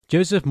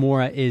Joseph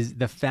Mwaura is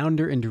the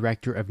founder and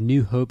director of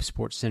New Hope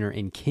Sports Center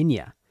in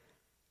Kenya.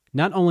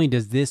 Not only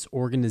does this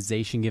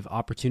organization give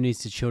opportunities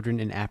to children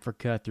in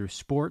Africa through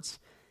sports,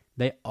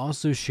 they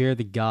also share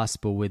the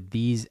gospel with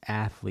these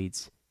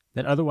athletes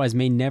that otherwise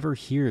may never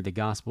hear the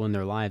gospel in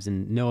their lives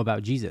and know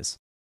about Jesus.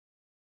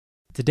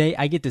 Today,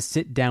 I get to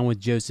sit down with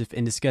Joseph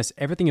and discuss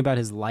everything about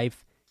his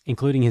life,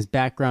 including his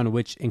background,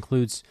 which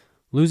includes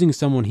losing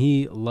someone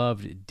he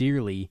loved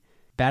dearly,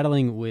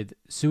 battling with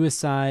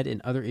suicide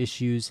and other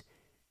issues,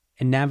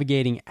 and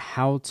navigating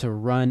how to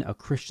run a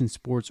Christian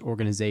sports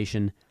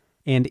organization,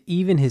 and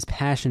even his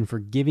passion for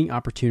giving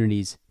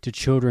opportunities to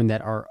children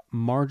that are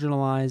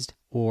marginalized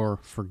or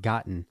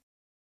forgotten.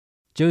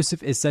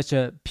 Joseph is such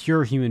a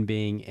pure human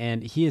being,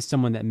 and he is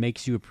someone that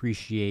makes you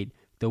appreciate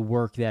the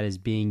work that is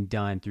being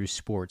done through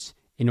sports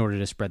in order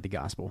to spread the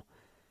gospel.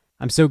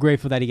 I'm so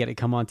grateful that he got to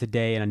come on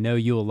today, and I know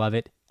you'll love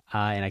it,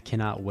 and I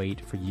cannot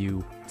wait for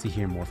you to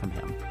hear more from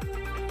him.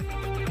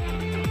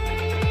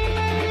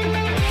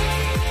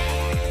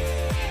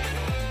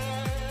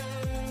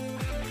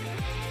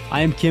 I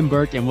am Kim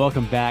Burke, and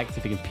welcome back to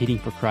the Competing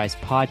for Christ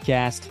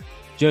podcast.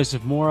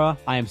 Joseph Mwaura,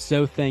 I am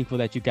so thankful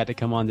that you got to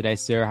come on today,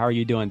 sir. How are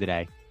you doing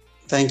today?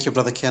 Thank you,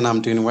 Brother Ken.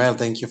 I'm doing well.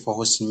 Thank you for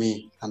hosting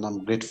me, and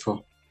I'm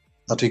grateful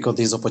that we got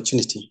this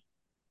opportunity.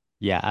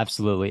 Yeah,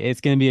 absolutely.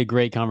 It's going to be a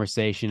great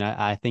conversation.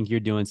 I think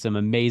you're doing some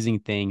amazing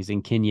things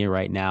in Kenya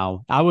right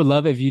now. I would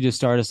love if you just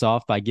start us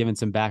off by giving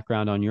some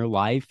background on your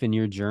life and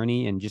your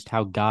journey and just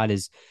how God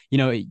has,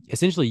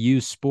 essentially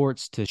used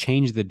sports to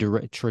change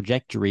the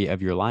trajectory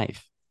of your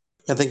life.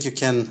 Yeah, thank you,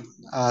 Ken.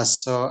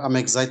 So I'm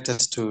excited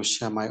to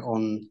share my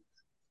own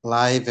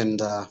life and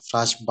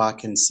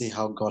flashback and see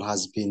how God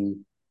has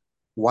been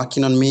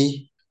working on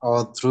me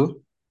all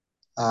through.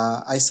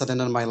 I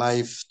surrendered my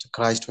life to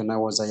Christ when I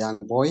was a young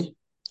boy.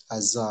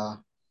 As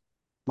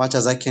much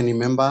as I can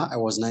remember, I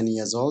was 9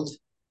 years old.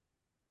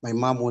 My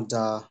mom would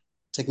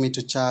take me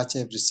to church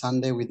every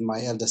Sunday with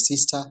my elder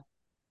sister.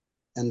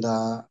 And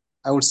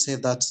I would say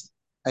that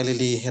I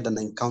really had an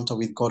encounter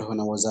with God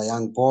when I was a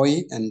young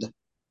boy. And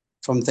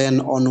from then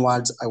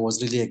onwards, I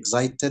was really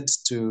excited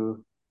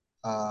to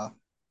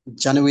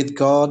journey with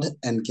God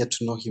and get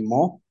to know Him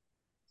more.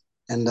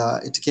 And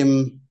it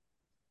came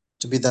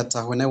to be that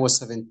when I was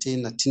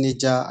 17, a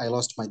teenager, I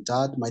lost my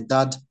dad. My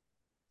dad,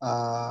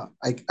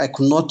 I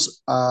could not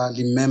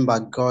remember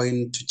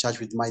going to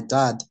church with my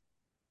dad,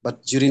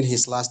 but during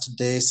his last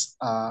days,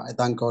 I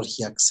thank God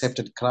he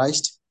accepted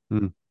Christ.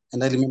 Mm.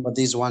 And I remember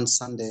this one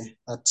Sunday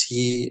that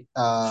he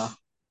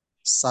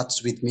sat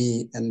with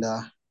me and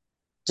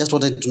just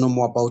wanted to know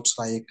more about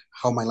like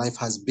how my life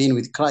has been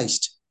with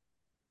Christ.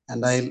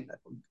 And I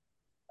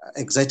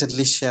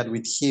excitedly shared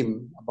with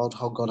him about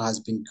how God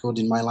has been good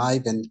in my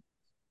life. And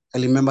I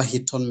remember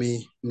he told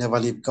me, never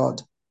leave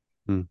God.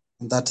 Mm.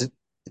 And that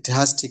it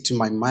has stuck in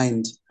my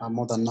mind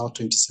more than now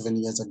 27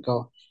 years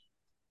ago.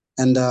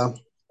 And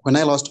when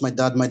I lost my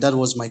dad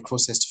was my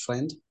closest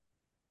friend.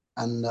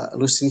 And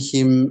losing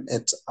him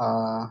at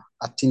a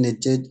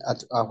teenager,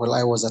 while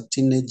I was a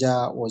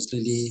teenager, was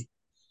really,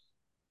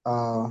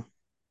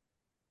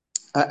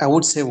 I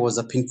would say, was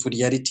a painful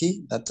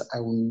reality that I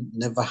will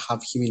never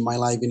have him in my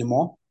life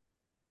anymore.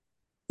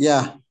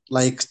 Yeah,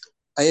 like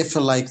I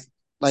feel like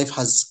life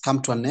has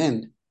come to an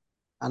end,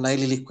 and I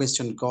really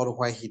questioned God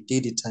why He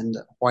did it and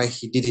why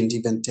He didn't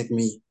even take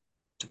me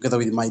together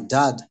with my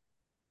dad,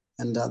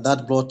 and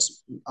that brought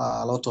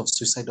a lot of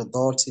suicidal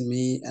thoughts in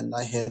me, and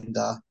I had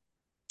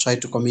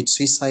tried to commit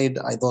suicide.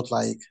 I thought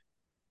like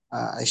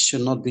I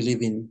should not be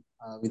living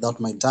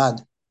without my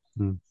dad.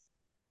 Mm.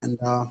 And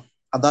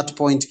at that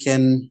point,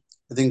 Ken,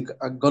 I think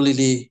God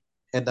really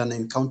had an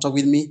encounter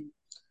with me.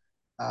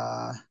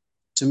 Uh,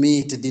 to me,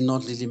 it did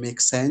not really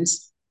make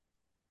sense.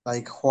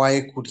 Like,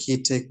 why could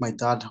he take my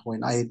dad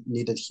when I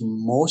needed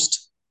him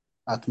most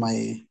at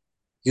my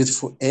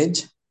youthful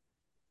age?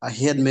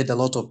 He had made a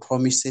lot of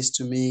promises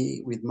to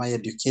me with my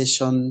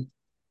education.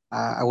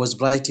 I was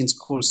bright in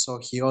school, so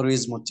he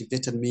always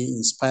motivated me,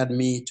 inspired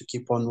me to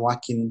keep on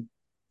working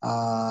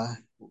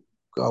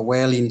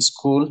well in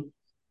school.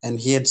 And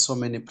he had so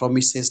many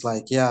promises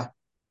like, yeah,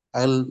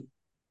 I'll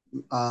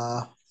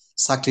uh,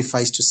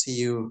 sacrifice to see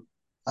you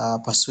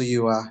pursue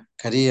your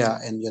career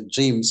and your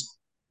dreams.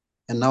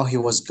 And now he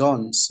was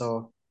gone.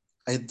 So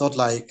I thought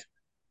like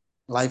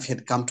life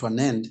had come to an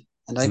end.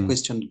 And I Mm.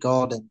 questioned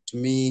God. And to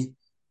me,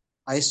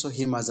 I saw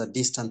him as a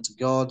distant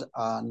God,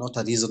 not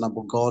a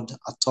reasonable God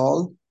at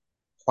all.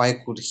 Why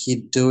could he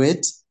do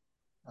it?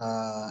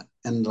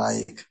 And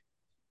like,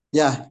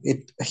 yeah,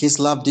 his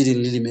love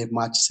didn't really make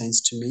much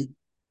sense to me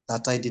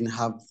that I didn't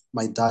have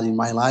my dad in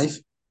my life.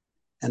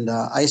 And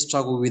I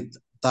struggled with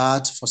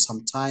that for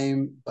some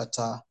time. But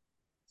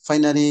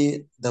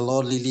finally, the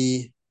Lord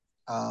really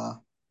uh,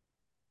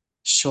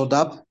 showed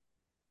up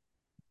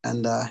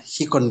and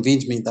he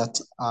convinced me that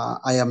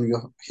I am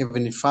your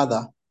heavenly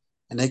father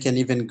and I can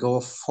even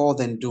go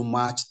further and do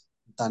much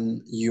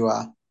than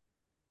your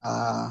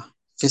uh,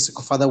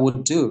 physical father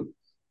would do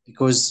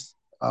because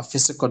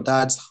physical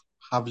dads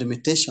have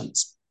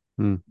limitations.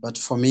 Mm. But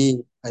for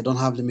me, I don't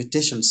have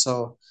limitations.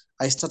 So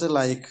I started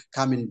like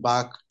coming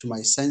back to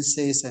my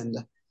senses. And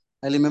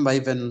I remember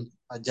even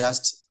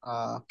just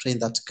praying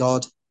that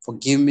God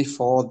forgive me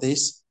for all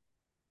this.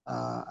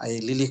 I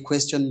really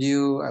questioned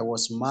you. I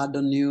was mad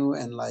on you,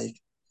 and like,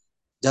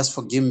 just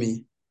forgive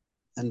me.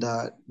 And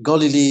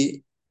God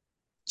really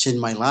changed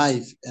my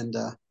life. And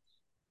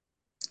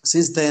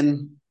since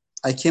then,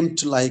 I came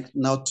to like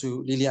now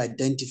to really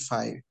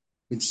identify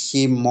with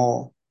Him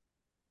more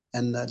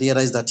and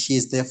realize that He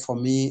is there for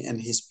me and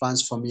His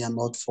plans for me are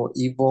not for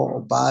evil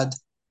or bad.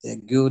 They're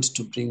good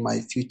to bring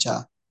my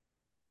future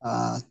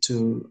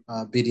to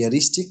be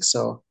realistic.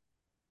 So,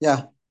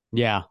 yeah.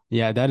 Yeah,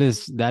 yeah, that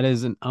is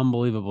an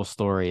unbelievable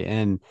story.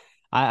 And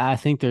I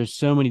think there's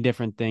so many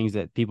different things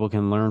that people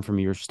can learn from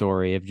your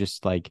story of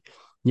just like,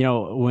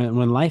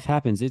 when life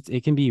happens,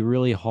 it can be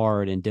really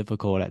hard and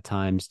difficult at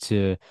times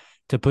to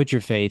put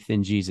your faith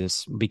in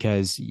Jesus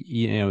because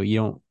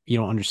you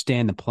don't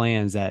understand the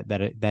plans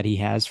that he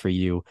has for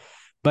you.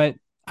 But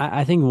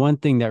I think one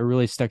thing that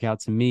really stuck out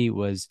to me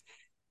was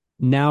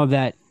now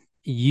that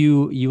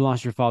you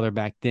lost your father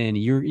back then,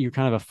 you're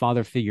kind of a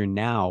father figure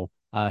now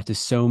to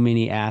so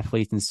many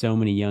athletes and so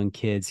many young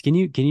kids. Can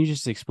you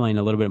just explain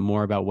a little bit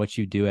more about what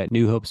you do at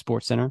New Hope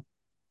Sports Center?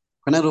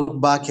 When I look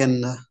back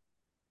and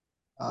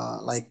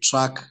like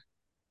track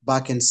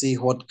back and see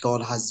what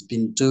God has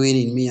been doing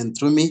in me and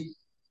through me,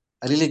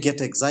 I really get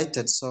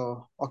excited.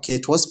 So, okay,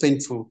 it was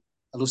painful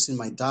losing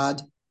my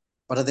dad,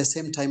 but at the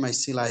same time, I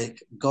see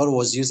like God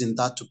was using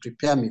that to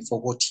prepare me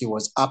for what He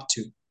was up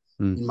to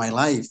Mm, in my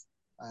life.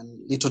 And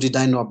little did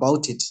I know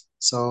about it.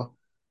 So,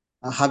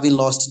 having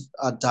lost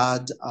a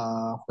dad,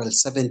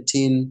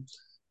 17,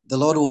 the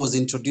Lord was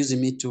introducing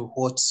me to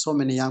what so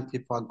many young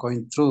people are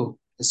going through,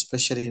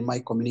 especially in my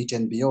community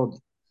and beyond,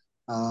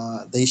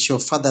 the issue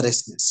of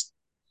fatherlessness.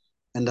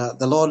 And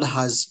the Lord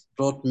has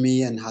brought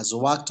me and has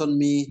worked on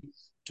me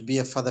to be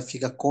a father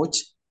figure coach.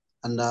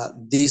 And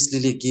this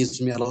really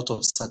gives me a lot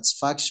of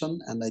satisfaction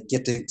and I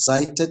get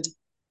excited.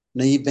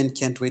 And I even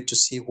can't wait to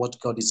see what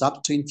God is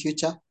up to in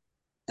future.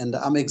 And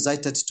I'm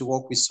excited to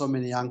work with so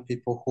many young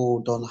people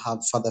who don't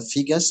have father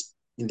figures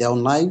in their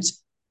own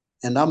lives.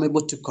 And I'm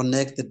able to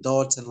connect the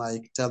dots and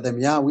like tell them,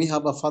 yeah, we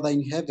have a father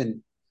in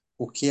heaven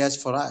who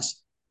cares for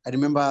us. I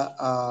remember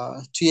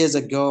 2 years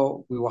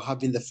ago, we were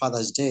having the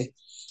Father's Day,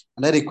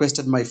 and I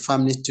requested my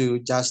family to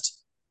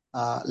just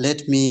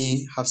let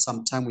me have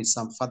some time with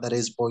some father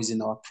raised boys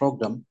in our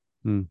program.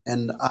 mm,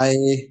 And I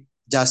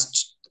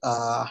just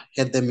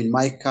had them in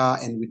my car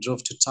and we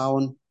drove to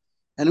town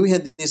and we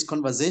had this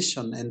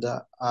conversation. And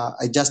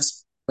I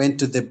just went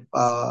to the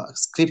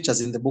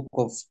scriptures in the book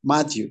of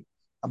Matthew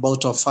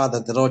about our Father,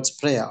 the Lord's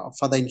Prayer, our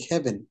Father in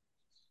heaven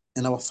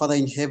and our Father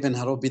in heaven,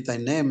 hallowed be thy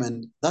name.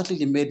 And that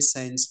really made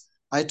sense.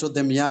 I told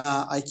them, yeah,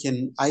 I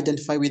can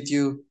identify with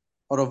you.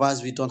 All of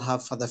us, we don't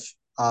have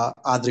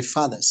earthly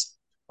fathers,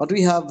 but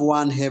we have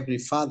one heavenly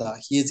Father.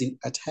 He is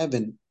at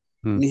heaven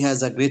mm, and he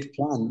has a great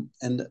plan.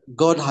 And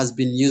God has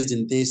been used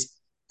in this.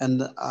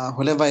 And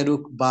whenever I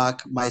look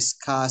back, my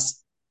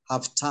scars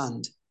have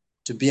turned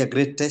to be a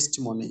great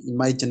testimony in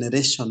my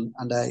generation.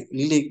 And I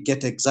really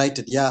get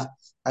excited. Yeah,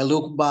 I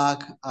look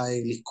back,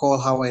 I recall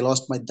how I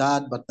lost my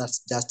dad, but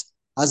that's just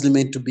has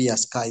remained to be a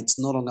scar. It's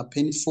no longer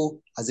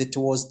painful as it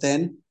was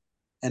then.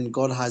 And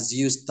God has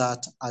used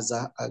that as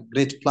a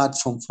great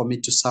platform for me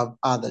to serve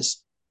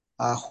others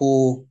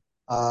who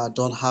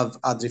don't have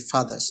other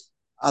fathers.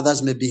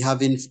 Others may be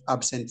having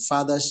absent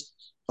fathers.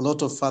 A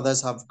lot of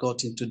fathers have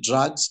got into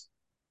drugs,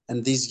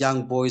 and these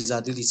young boys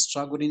are really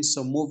struggling.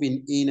 So,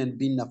 moving in and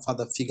being a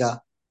father figure,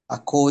 a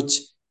coach,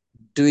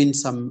 doing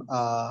some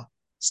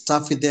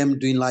stuff with them,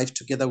 doing life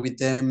together with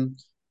them,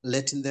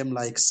 letting them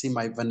like see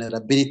my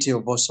vulnerability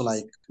of also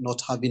like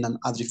not having an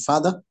earthly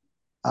father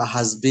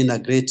has been a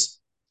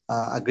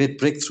great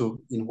breakthrough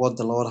in what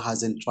the Lord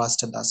has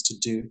entrusted us to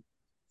do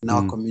in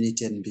our mm.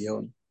 community and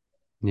beyond.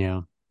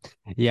 Yeah.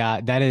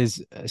 Yeah, that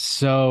is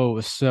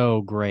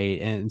so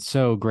great and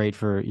so great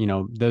for,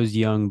 those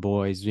young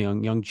boys,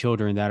 young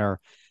children that are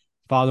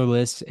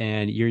fatherless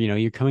and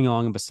you're coming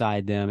along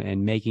beside them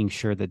and making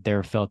sure that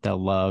they're felt that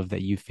love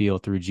that you feel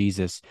through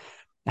Jesus.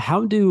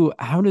 How do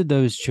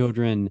those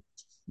children,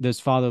 those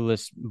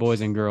fatherless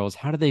boys and girls,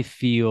 how do they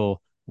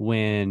feel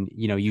when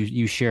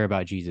you share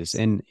about Jesus?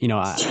 And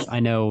I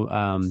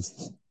know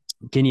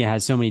Kenya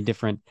has so many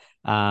different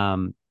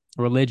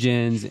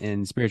religions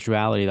and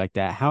spirituality like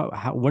that. How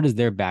what is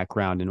their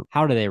background and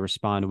how do they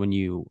respond when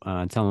you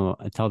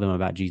tell them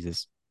about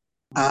Jesus?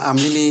 I'm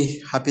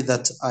really happy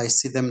that I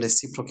see them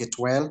reciprocate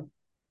well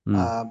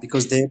Mm,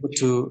 because they're able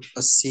to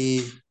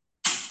see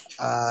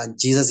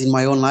Jesus in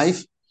my own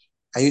life.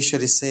 I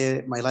usually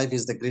say my life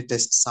is the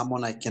greatest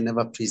sermon I can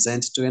ever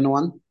present to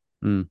anyone.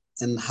 mm,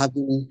 And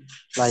having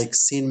like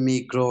seen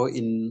me grow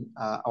in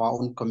our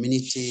own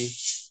community,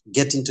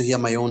 getting to hear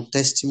my own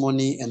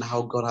testimony and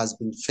how God has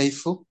been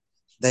faithful,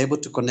 they're able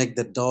to connect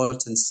the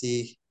dots and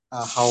see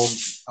how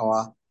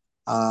our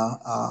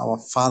our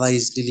Father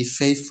is really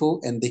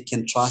faithful and they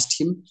can trust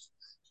Him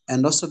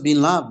and also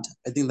being loved.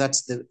 I think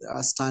that's the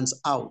stands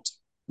out.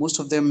 most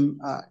of them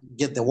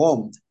get the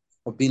warmth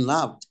of being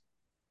loved.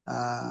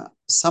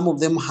 Some of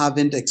them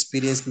haven't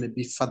experienced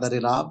maybe fatherly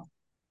love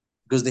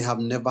because they have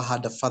never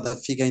had a father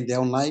figure in their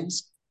own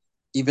lives,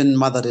 even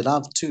motherly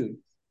love too.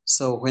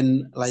 So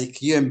when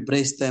like you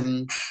embrace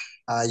them,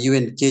 you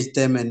engage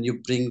them and you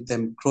bring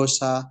them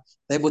closer,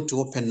 they're able to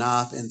open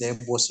up and they're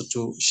able also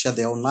to share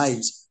their own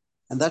lives.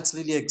 And that's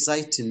really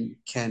exciting,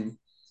 Ken.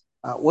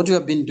 What we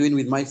have been doing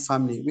with my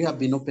family, we have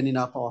been opening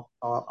up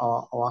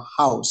our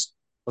house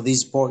for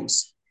these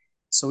boys.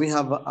 So we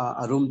have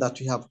a room that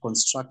we have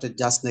constructed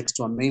just next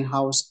to our main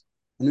house,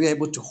 and we're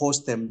able to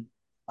host them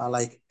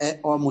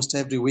almost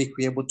every week.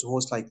 We're able to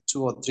host like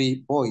 2 or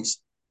 3 boys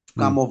to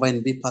Mm, come over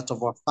and be part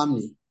of our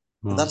family.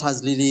 And that wow.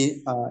 has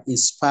really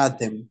inspired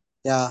them.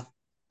 Yeah,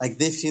 like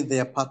they feel they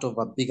are part of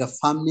a bigger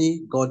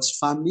family, God's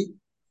family.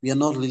 We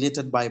are not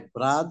related by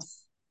blood,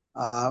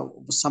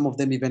 some of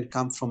them even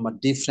come from a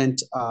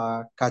different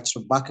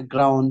cultural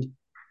background,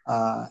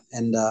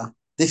 and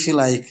they feel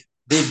like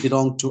they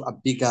belong to a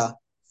bigger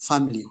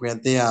family where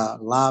they are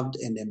loved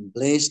and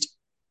embraced,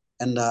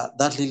 and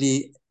that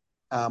really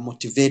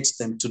motivates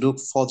them to look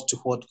forward to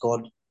what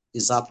God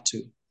is up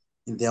to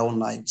in their own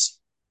lives.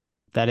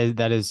 That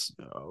is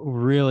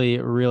really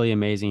really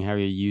amazing how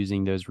you're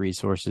using those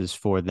resources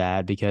for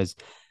that because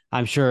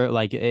I'm sure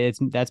like it's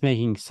that's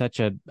making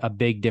such a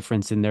big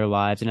difference in their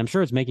lives and I'm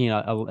sure it's making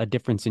a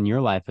difference in your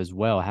life as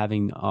well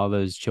having all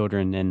those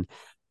children and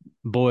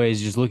boys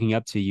just looking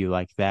up to you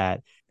like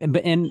that.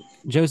 And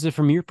Joseph,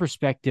 from your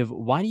perspective,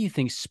 why do you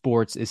think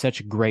sports is such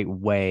a great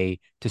way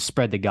to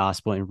spread the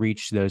gospel and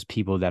reach those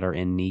people that are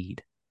in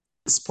need?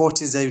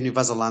 Sport is a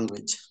universal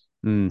language,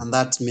 Mm, and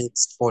that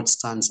makes sports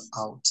stands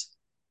out.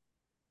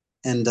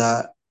 And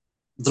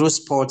through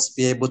sports,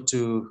 be able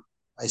to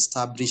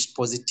establish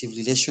positive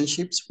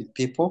relationships with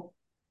people.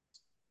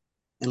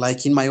 And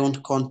like in my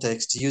own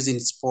context, using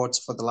sports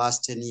for the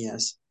last 10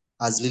 years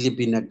has really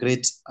been a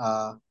great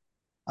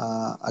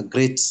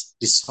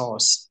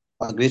resource,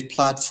 a great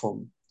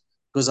platform,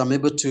 because I'm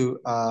able to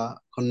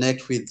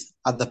connect with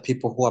other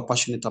people who are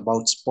passionate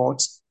about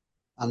sports.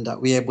 And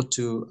we're able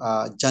to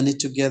journey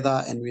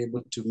together and we're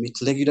able to meet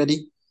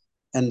regularly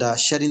and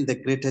sharing the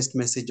greatest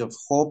message of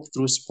hope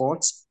through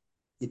sports.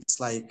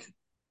 It's like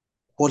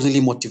what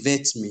really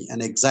motivates me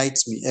and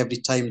excites me every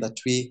time that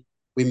we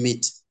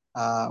meet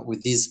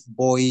with these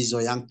boys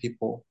or young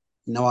people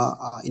in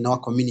our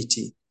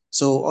community.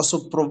 So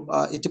also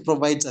it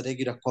provides a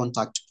regular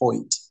contact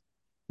point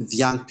with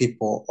young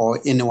people or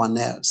anyone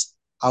else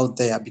out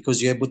there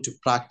because you're able to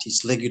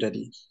practice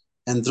regularly,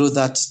 and through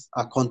that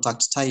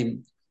contact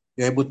time,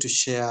 you're able to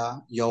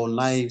share your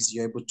lives.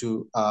 You're able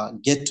to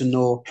get to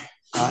know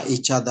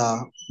each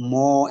other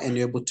more, and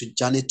you're able to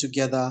journey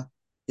together,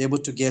 able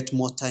to get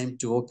more time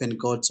to open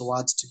God's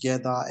words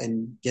together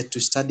and get to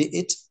study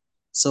it.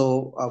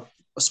 So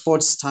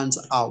sports stands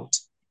out,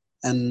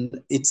 and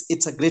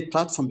it's a great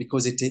platform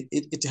because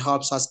it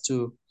helps us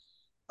to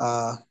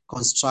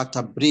construct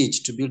a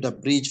bridge, to build a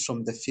bridge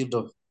from the field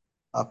of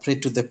pray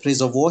to the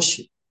place of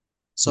worship.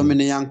 So mm,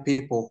 many young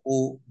people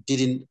who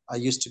didn't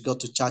used to go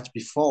to church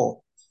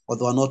before, or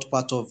they were not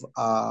part of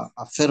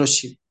a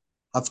fellowship,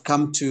 have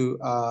come to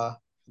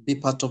be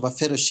part of a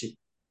fellowship.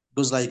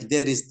 Because like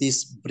there is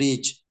this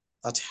bridge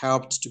that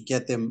helped to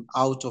get them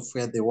out of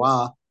where they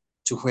were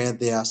to where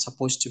they are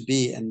supposed to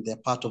be, and they're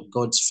part of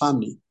God's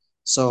family.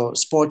 So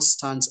sports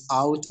stands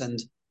out, and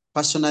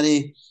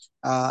personally,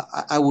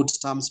 I would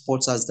term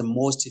sports as the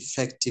most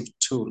effective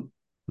tool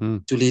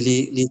mm, to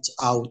really reach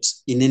out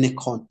in any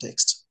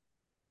context.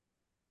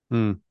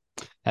 mm.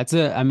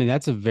 I mean,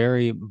 that's a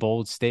very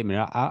bold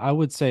statement. I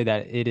would say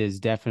that it is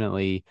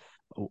definitely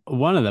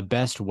one of the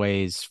best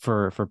ways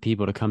for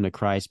people to come to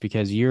Christ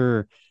because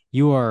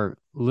you are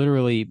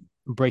literally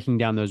breaking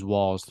down those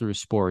walls through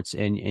sports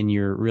and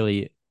you're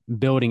really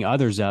building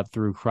others up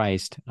through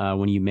Christ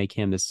when you make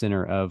him the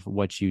center of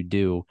what you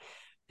do.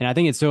 And I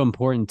think it's so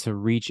important to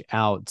reach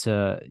out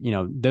to,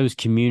 those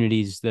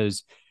communities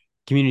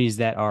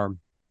that are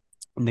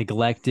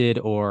neglected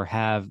or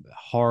have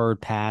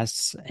hard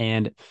pasts.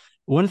 And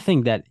one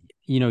thing that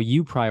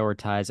you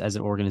prioritize as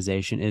an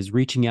organization is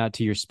reaching out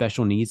to your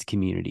special needs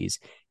communities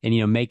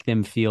and make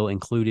them feel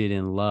included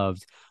and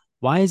loved.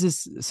 Why is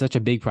this such a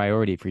big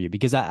priority for you?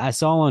 Because I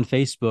saw on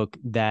Facebook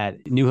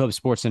that New Hope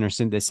Sports Center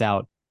sent this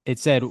out. It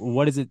said,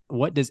 "What is it?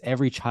 What does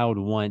every child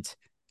want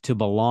to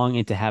belong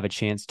and to have a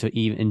chance to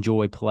even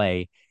enjoy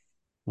play?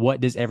 What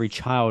does every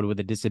child with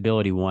a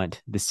disability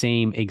want? The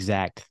same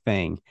exact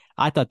thing."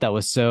 I thought that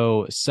was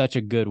such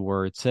a good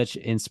word, such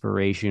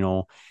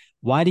inspirational.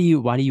 Why do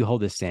you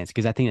hold this stance?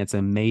 Because I think that's an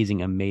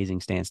amazing,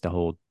 amazing stance to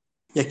hold.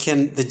 Yeah,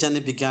 Ken, the journey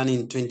began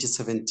in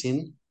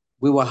 2017.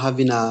 We were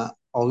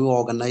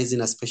organizing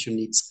a special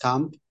needs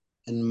camp,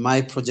 and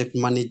my project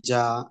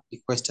manager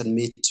requested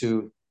me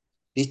to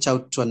reach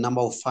out to a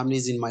number of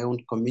families in my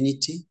own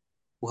community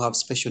who have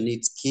special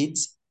needs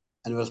kids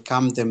and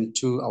welcome them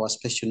to our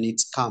special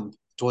needs camp.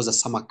 It was a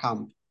summer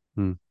camp.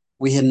 Hmm.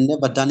 We had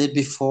never done it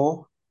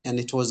before, and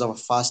it was our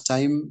first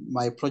time.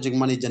 My project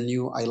manager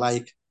knew I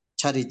like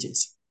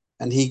challenges,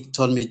 And he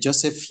told me,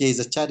 Joseph, here is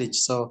a challenge.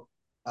 So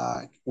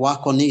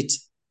work on it.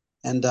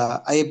 And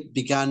I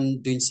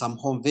began doing some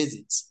home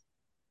visits,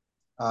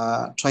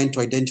 trying to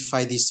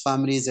identify these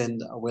families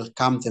and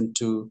welcome them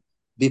to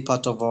be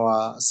part of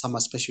our summer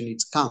special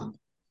needs camp.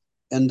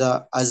 And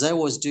as I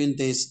was doing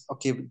this,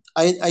 okay,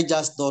 I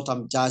just thought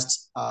I'm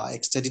just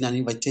extending an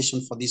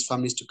invitation for these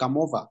families to come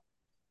over.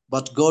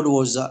 But God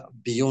was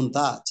beyond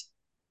that.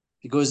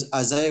 Because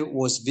as I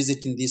was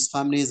visiting these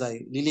families,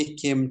 I really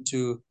came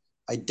to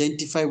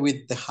identify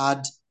with the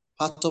hard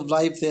part of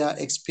life they are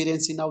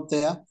experiencing out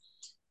there.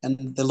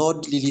 And the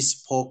Lord really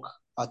spoke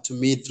to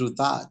me through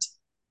that.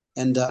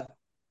 And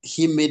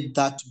He made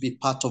that to be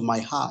part of my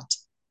heart.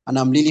 And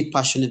I'm really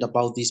passionate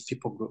about this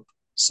people group.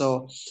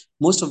 So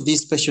most of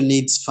these special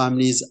needs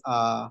families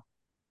are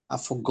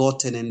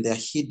forgotten and they're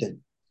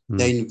hidden.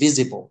 They're Mm.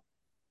 invisible.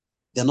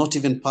 They're not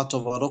even part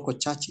of our local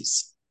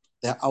churches.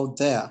 They're out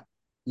there.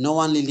 No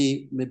one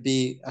really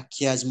maybe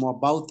cares more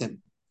about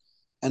them.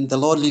 And the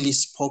Lord really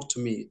spoke to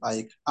me,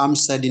 like, I'm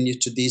sending you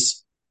to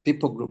this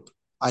people group.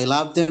 I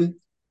love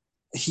them.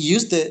 He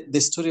used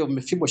the story of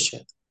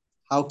Mephibosheth,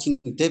 how King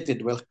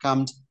David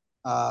welcomed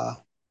uh,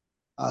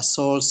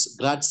 Saul's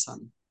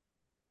grandson,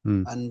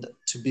 Mm. and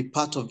to be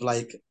part of,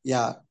 like,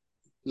 yeah,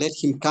 let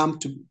him come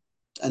to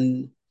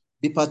and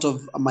be part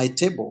of my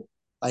table.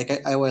 Like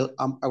I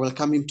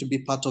welcome him to be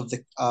part of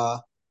the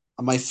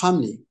my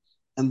family.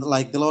 And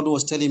like the Lord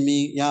was telling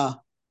me, yeah,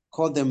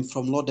 call them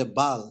from Lord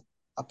Baal,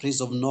 a place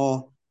of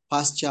no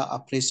pasture, a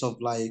place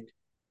of like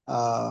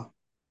uh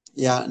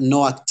yeah,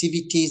 no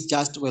activities,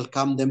 just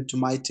welcome them to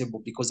my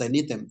table because I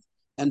need them.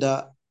 And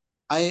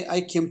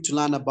I came to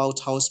learn about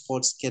how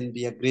sports can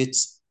be a great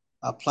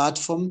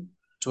platform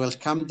to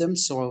welcome them.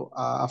 So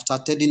after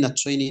attending a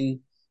training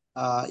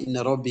in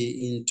Nairobi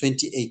in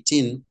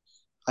 2018,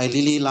 I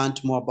really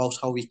learned more about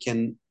how we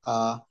can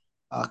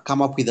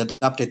come up with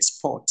adapted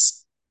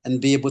sports and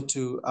be able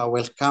to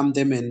welcome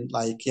them and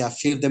like yeah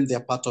feel them they're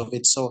part of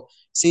it. So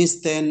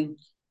since then,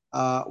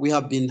 we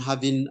have been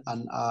having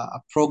a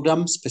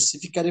program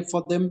specifically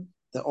for them,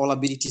 the All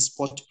Ability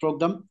Sport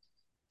Program,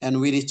 and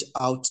we reach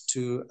out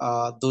to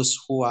those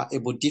who are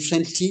able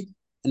differently,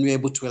 and we're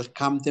able to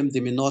welcome them. They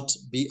may not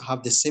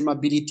have the same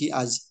ability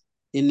as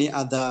any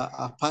other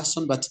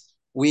person, but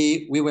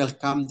we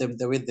welcome them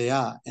the way they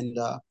are. And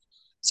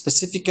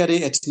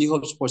specifically at New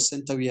Hope Sports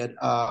Center, we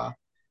are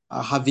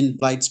having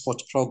blind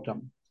sport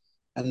program,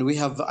 and we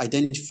have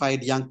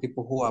identified young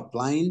people who are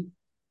blind,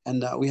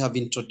 and we have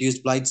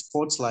introduced blind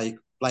sports like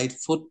blind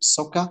foot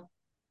soccer.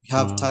 We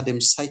have Wow.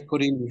 tandem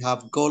cycling, we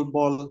have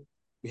goalball,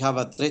 we have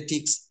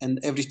athletics, and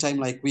every time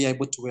like we are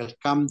able to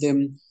welcome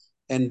them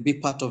and be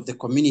part of the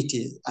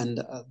community,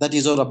 and that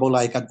is all about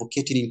like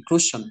advocating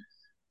inclusion,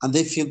 and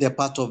they feel they're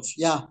part of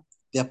yeah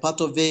they're part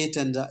of it,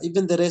 and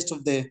even the rest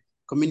of the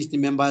community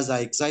members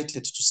are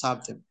excited to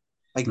serve them.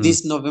 Like Mm.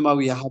 this November,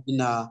 we are having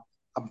a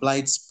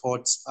blind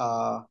sports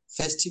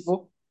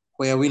festival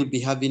where we'll be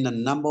having a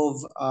number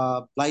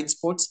of blind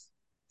sports.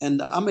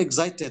 And I'm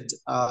excited.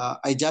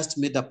 I just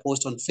made a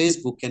post on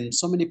Facebook, and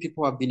so many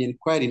people have been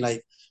inquiring,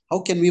 like, how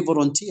can we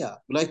volunteer?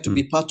 We like to Mm.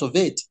 be part of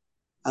it.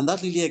 And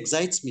that really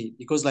excites me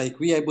because, like,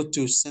 we are able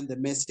to send the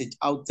message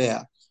out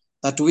there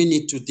that we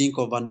need to think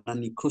of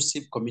an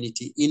inclusive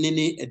community in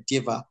any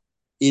endeavor,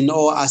 in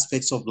all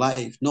aspects of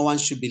life. No one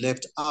should be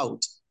left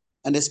out.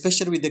 And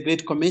especially with the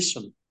Great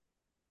Commission,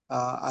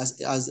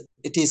 as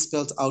it is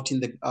spelled out in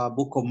the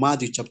book of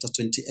Matthew, chapter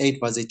 28,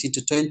 verse 18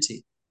 to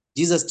 20.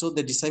 Jesus told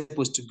the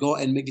disciples to go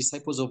and make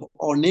disciples of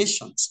all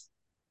nations.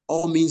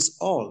 All means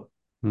all.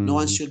 No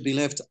one Mm. should be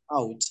left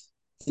out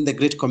in the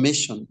Great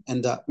Commission.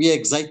 And we are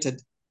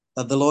excited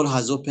that the Lord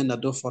has opened a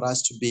door for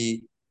us to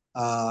be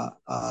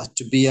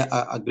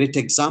a great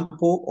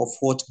example of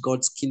what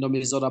God's kingdom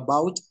is all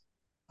about.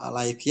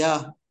 Like,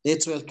 yeah,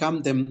 let's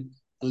welcome them,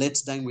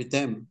 let's dine with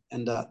them.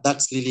 And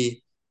that's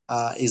really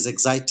is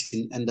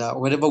exciting. And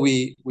wherever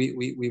we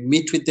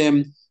meet with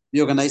them,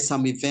 we organize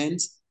some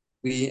events.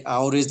 We are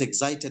always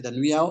excited, and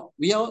we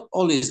are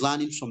always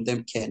learning from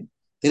them, Ken.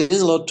 There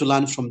is a lot to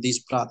learn from these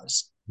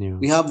brothers. Yeah.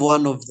 We have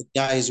one of the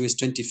guys who is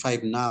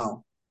 25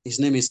 now. His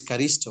name is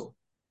Caristo.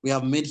 We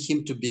have made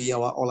him to be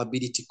our all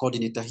ability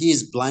coordinator. He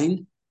is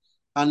blind,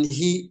 and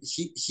he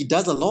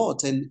does a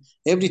lot. And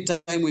every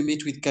time we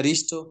meet with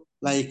Caristo,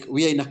 like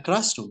we are in a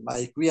classroom,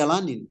 like we are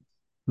learning.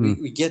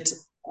 Mm. We get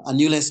a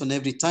new lesson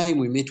every time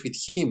we meet with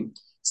him.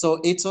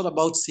 So it's all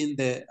about seeing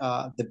the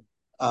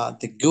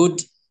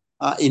good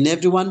in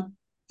everyone,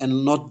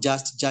 and not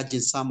just judging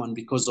someone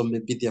because of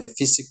maybe their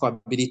physical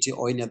ability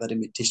or any other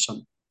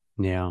limitation.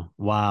 Yeah.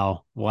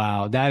 Wow.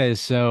 Wow. That is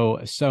so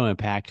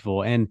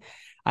impactful. And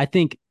I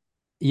think,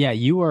 yeah,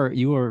 you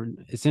are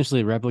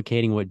essentially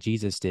replicating what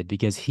Jesus did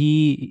because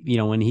he,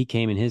 when he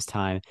came in his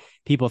time,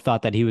 people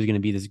thought that he was going to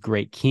be this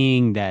great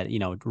king that,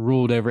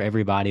 ruled over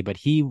everybody, but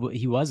he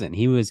wasn't.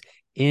 He was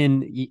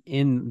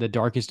in the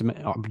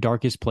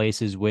darkest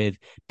places with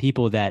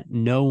people that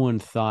no one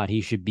thought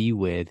he should be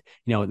with,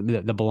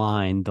 the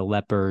blind, the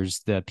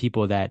lepers, the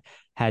people that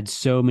had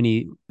so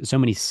many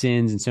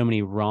sins and so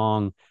many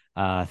wrong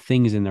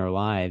things in their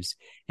lives.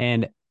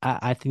 And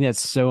I think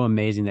that's so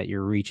amazing that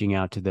you're reaching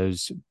out to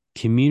those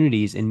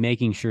communities and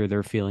making sure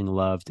they're feeling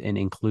loved and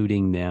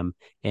including them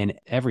in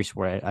every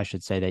sport. I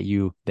should say that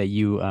you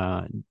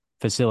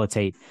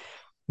facilitate.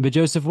 But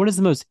Joseph, what is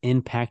the most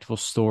impactful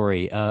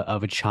story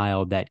of a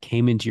child that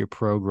came into your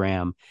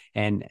program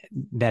and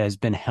that has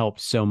been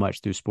helped so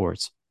much through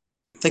sports?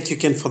 Thank you,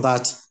 Ken, for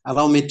that.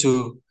 Allow me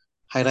to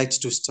highlight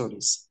two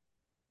stories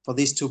for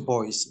these two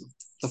boys.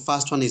 The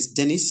first one is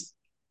Dennis.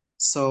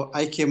 So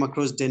I came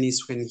across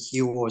Dennis when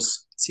he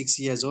was 6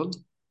 years old.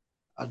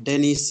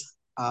 Dennis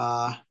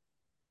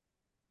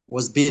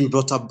was being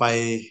brought up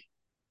by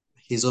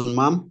his own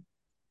mom,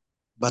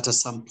 but at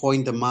some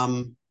point the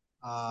mom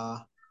uh,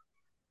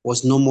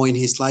 was no more in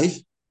his life.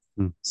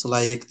 Mm, So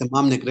like the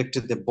mom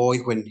neglected the boy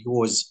when he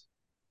was,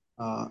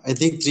 I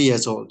think, 3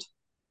 years old.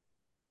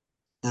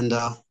 And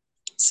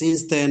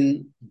since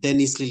then,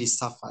 Dennis really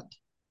suffered.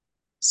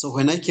 So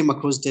when I came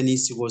across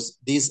Dennis, he was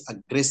this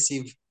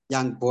aggressive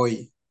young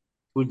boy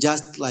who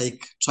just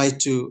like tried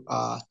to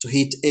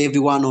hit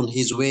everyone on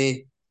his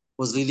way,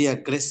 was really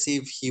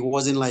aggressive. He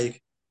wasn't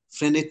like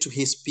friendly to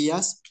his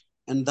peers.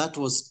 And that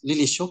was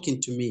really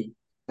shocking to me.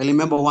 I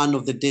remember one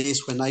of the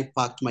days when I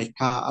parked my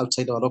car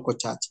outside our local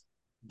church,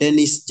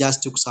 Dennis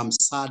just took some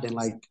sand and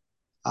like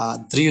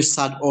threw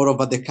sand all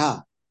over the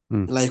car.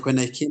 mm, Like when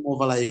I came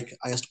over, like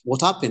I asked,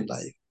 what happened?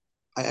 Like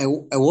I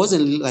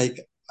wasn't like,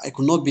 I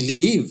could not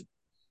believe.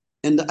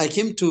 And I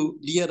came to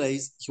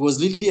realize he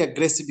was really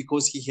aggressive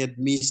because he had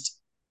missed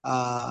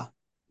uh,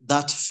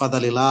 that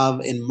fatherly love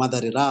and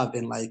motherly love.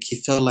 And like he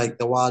felt like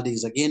the world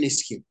is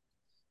against him.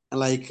 And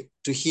like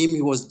to him,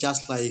 he was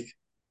just like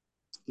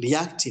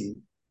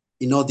reacting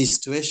in all this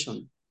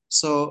situation.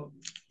 So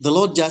the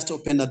Lord just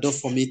opened a door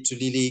for me to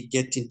really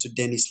get into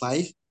Dennis'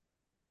 life.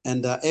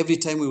 And every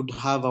time we would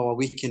have our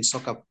weekend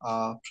soccer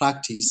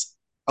practice,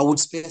 I would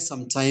spare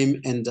some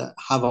time and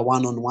have a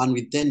one-on-one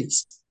with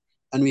Dennis.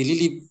 And we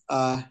really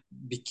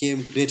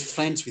became great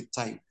friends with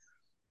time.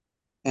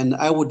 And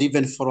I would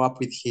even follow up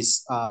with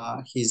his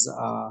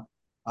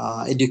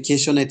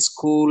education at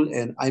school.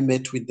 And I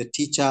met with the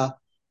teacher.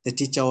 The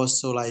teacher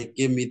also like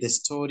gave me the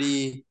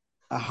story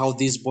how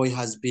this boy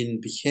has been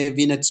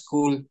behaving at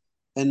school.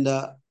 And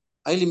I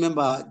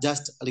remember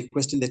just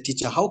requesting the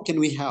teacher, how can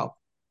we help?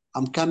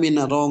 I'm coming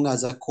along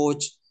as a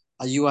coach.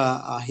 You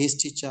are his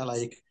teacher.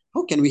 Like,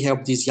 how can we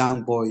help this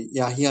young boy?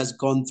 Yeah, he has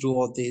gone through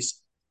all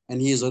this,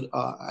 and he is.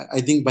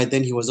 I think by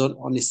then he was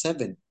only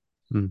 7.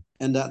 mm,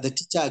 And the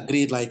teacher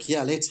agreed, like,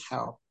 yeah, let's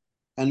help.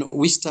 And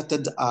we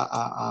started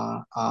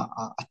a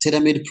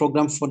tailor-made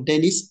program for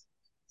Dennis.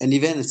 And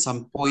even at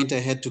some point, I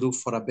had to look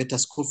for a better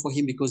school for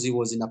him because he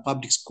was in a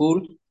public school.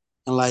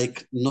 And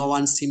like, no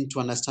one seemed to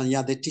understand.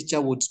 Yeah, the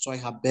teacher would try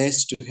her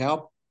best to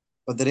help,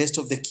 but the rest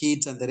of the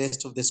kids and the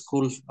rest of the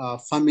school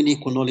family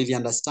could not really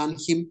understand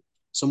him.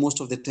 So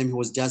most of the time, he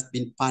was just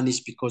being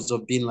punished because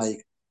of being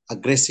like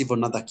aggressive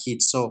on other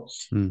kids. So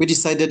mm, we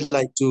decided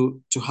like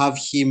to have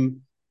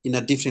him in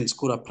a different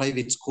school, a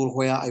private school,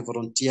 where I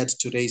volunteered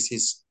to raise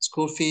his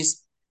school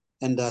fees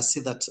and see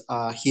that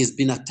he has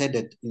been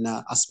attended in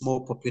a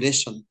small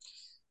population.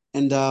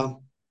 And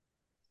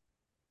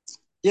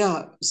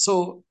yeah,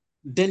 so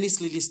Dennis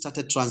really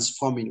started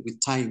transforming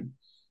with time.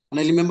 And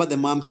I remember the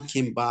mom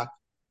came back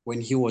when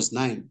he was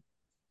 9.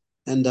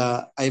 And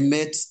I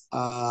met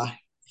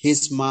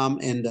his mom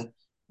and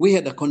we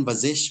had a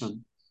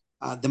conversation.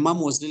 The mom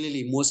was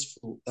really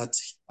remorseful that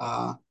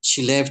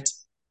she left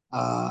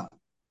uh,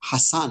 her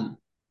son.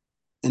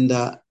 And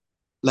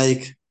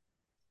like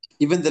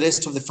even the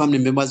rest of the family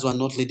members were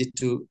not ready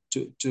to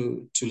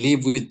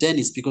live with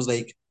Dennis because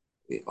like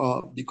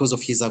because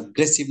of his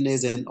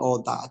aggressiveness and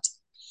all that.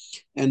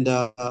 And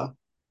I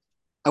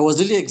was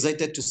really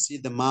excited to see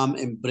the mom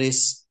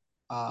embrace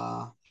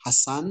her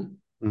son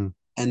mm,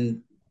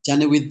 and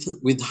journey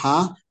with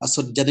her,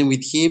 so journey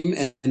with him.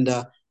 And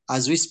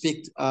as we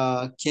speak,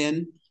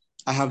 Ken,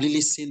 I have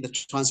really seen the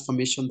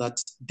transformation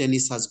that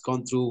Dennis has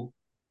gone through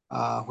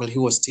while he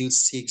was still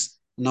 6.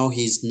 Now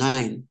he's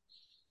 9.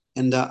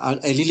 And I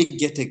really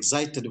get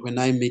excited when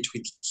I meet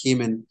with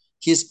him, and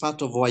he's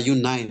part of our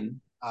U9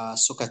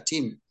 soccer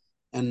team.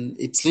 And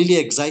it's really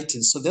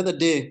exciting. So the other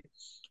day,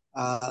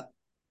 uh,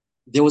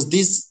 there was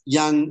this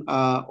young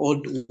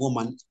old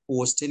woman who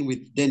was staying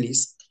with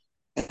Dennis,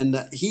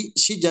 and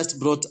she just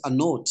brought a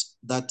note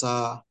that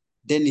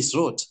Dennis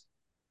wrote,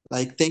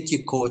 like, "Thank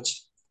you,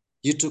 coach.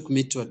 You took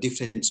me to a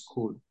different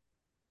school."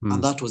 And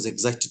mm. that was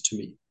exciting to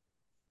me.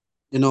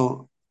 You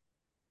know,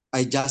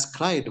 I just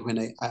cried when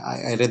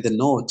I read the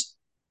note.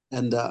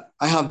 And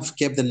I have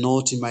kept the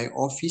note in my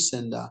office,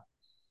 and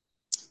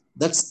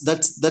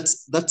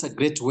that's a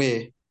great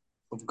way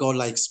of God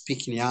like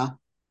speaking. Yeah,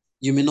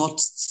 you may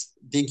not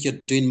think you're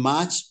doing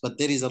much, but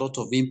there is a lot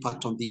of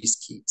impact on these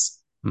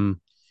kids. Mm.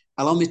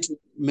 Allow me to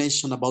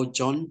mention about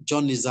John.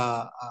 John is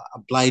a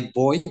blind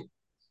boy.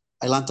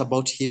 I learned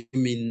about him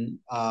in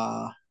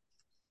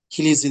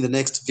he lives in the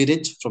next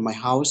village from my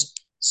house.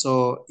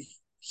 So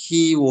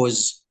he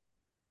was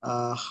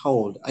how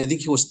old? I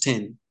think he was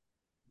 10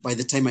 by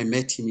the time I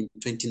met him in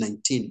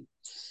 2019.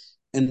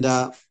 And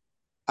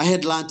I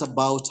had learned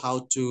about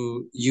how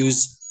to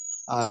use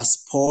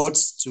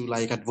sports to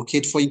like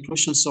advocate for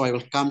inclusion. So I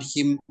welcomed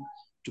him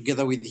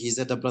together with his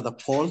elder brother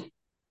Paul.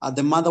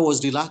 The mother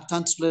was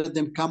reluctant to let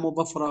them come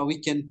over for a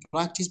weekend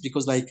practice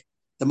because like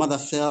the mother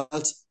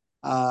felt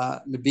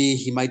maybe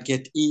he might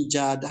get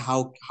injured.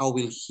 How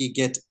will he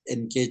get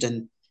engaged?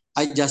 And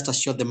I just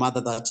assured the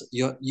mother that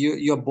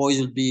your boys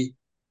will be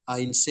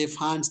in safe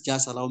hands.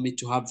 Just allow me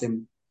to have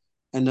them.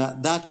 And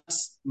that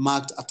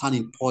marked a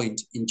turning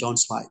point in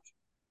John's life.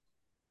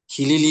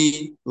 He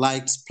really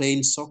liked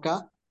playing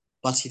soccer,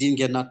 but he didn't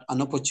get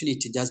an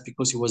opportunity just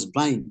because he was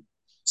blind.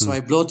 So I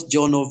brought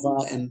John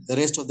over, and the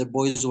rest of the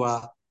boys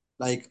were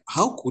like,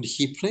 how could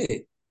he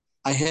play?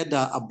 I had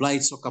a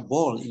blind soccer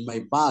ball in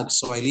my bag,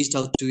 so I reached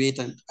out to it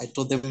and I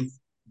told them,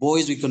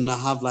 boys, we're gonna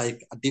have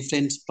like a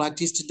different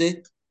practice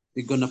today.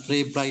 We're gonna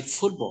play blind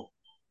football.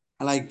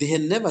 And like they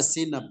had never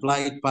seen a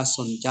blind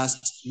person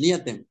just near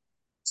them.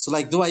 So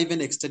like they were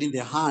even extending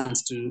their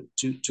hands to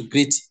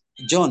greet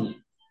John,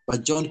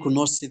 but John could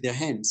not see their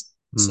hands.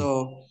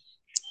 So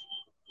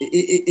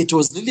it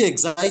was really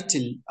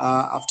exciting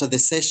after the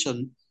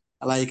session.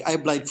 Like I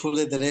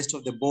blindfolded the rest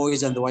of the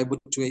boys and they were able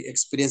to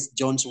experience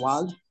John's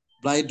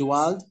blind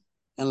world.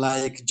 And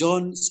like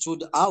John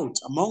stood out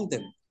among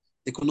them.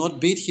 They could not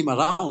beat him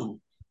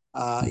around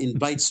in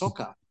blind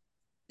soccer.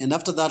 And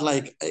after that,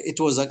 like it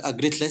was a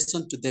great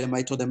lesson to them.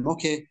 I told them,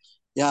 okay,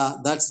 yeah,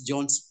 that's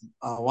John's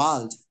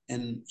world,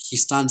 and he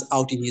stands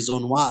out in his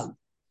own world.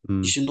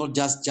 You should not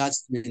just judge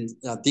him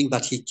and think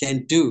that he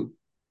can't do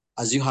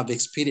as you have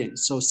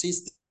experienced. So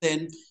since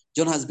then,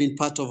 John has been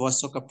part of our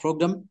soccer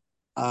program,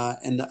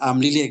 and I'm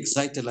really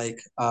excited. Like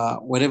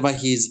wherever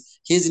he's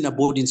in a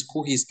boarding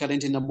school, he's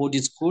currently in a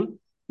boarding school.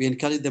 We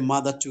encourage the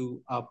mother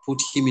to put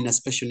him in a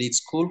special needs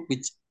school,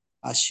 which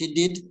she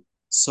did.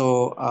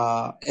 So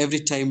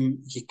every time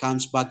he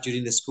comes back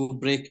during the school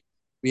break,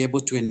 we're able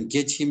to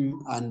engage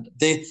him, and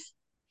the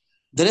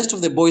rest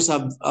of the boys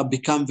have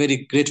become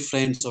very great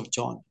friends of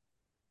John.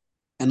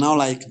 And now,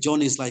 like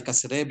John is like a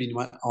celeb in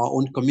our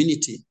own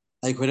community.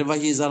 Like wherever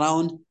he's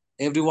around,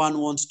 everyone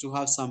wants to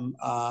have some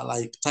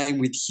like time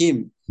with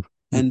him,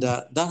 and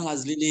that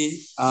has really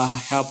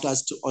helped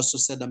us to also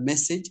send a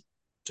message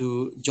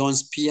to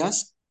John's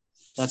peers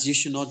that you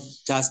should not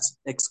just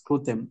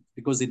exclude them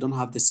because they don't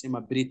have the same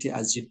ability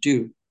as you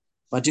do,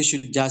 but you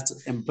should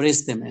just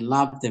embrace them and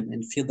love them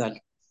and feel that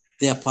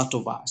they are part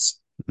of us.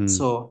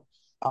 So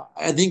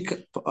I think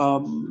there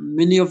are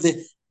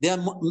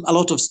a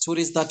lot of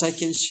stories that I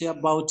can share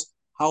about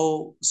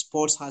how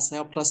sports has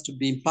helped us to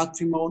be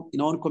impactful in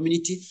our own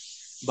community.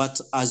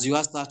 But as you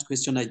asked that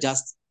question, I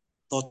just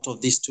thought of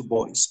these two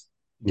boys,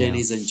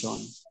 Dennis and John.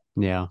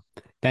 Yeah.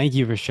 Thank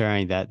you for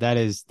sharing that. That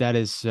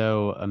is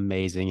so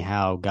amazing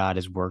how God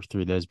has worked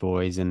through those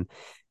boys. And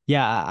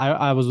yeah,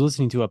 I was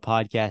listening to a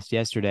podcast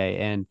yesterday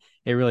and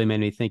it really made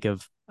me think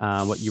of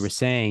what you were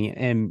saying.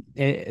 And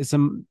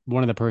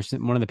one of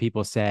the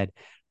people said,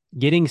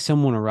 getting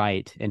someone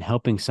right and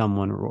helping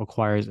someone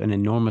requires an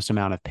enormous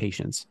amount of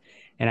patience.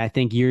 And I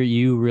think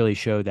you really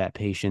showed that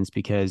patience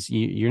because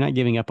you're not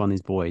giving up on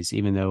these boys,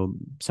 even though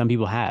some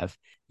people have.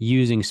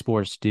 Using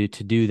sports to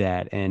do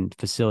that and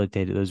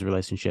facilitate those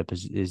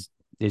relationships is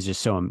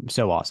just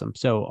so awesome.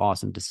 So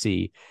awesome to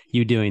see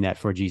you doing that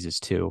for Jesus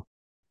too.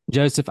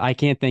 Joseph, I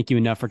can't thank you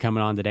enough for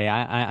coming on today.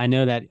 I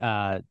know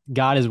that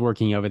God is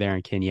working over there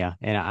in Kenya,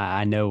 and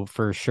I know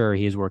for sure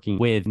he is working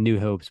with New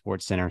Hope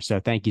Sports Center. So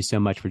thank you so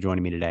much for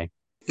joining me today.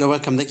 You're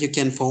welcome. Thank you,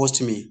 Ken, for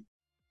hosting me.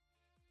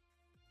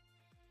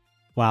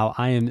 Wow,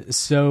 I am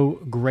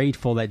so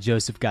grateful that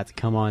Joseph got to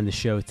come on the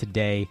show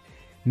today.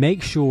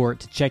 Make sure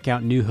to check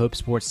out New Hope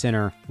Sports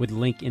Center with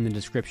link in the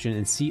description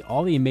and see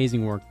all the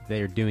amazing work that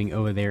they're doing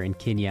over there in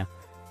Kenya.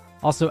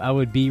 Also, I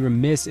would be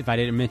remiss if I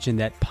didn't mention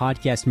that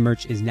podcast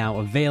merch is now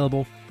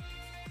available.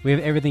 We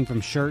have everything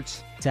from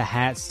shirts to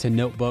hats to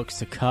notebooks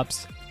to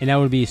cups, and I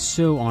would be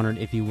so honored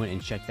if you went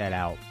and checked that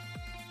out.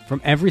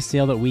 From every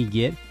sale that we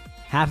get,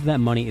 half of that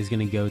money is going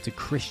to go to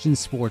Christian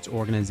sports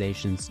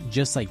organizations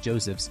just like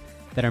Joseph's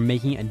that are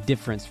making a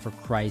difference for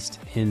Christ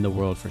in the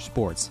world for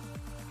sports.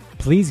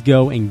 Please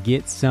go and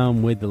get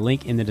some with the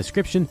link in the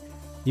description.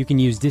 You can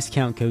use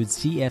discount code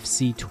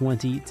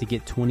CFC20 to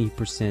get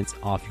 20%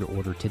 off your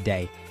order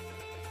today.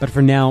 But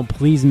for now,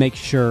 please make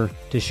sure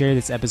to share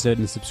this episode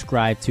and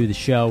subscribe to the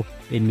show.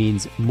 It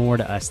means more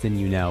to us than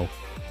you know.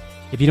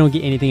 If you don't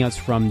get anything else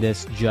from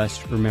this,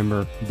 just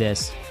remember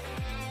this.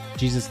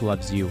 Jesus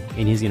loves you,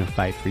 and he's going to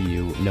fight for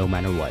you no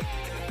matter what.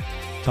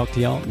 Talk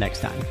to y'all next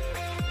time.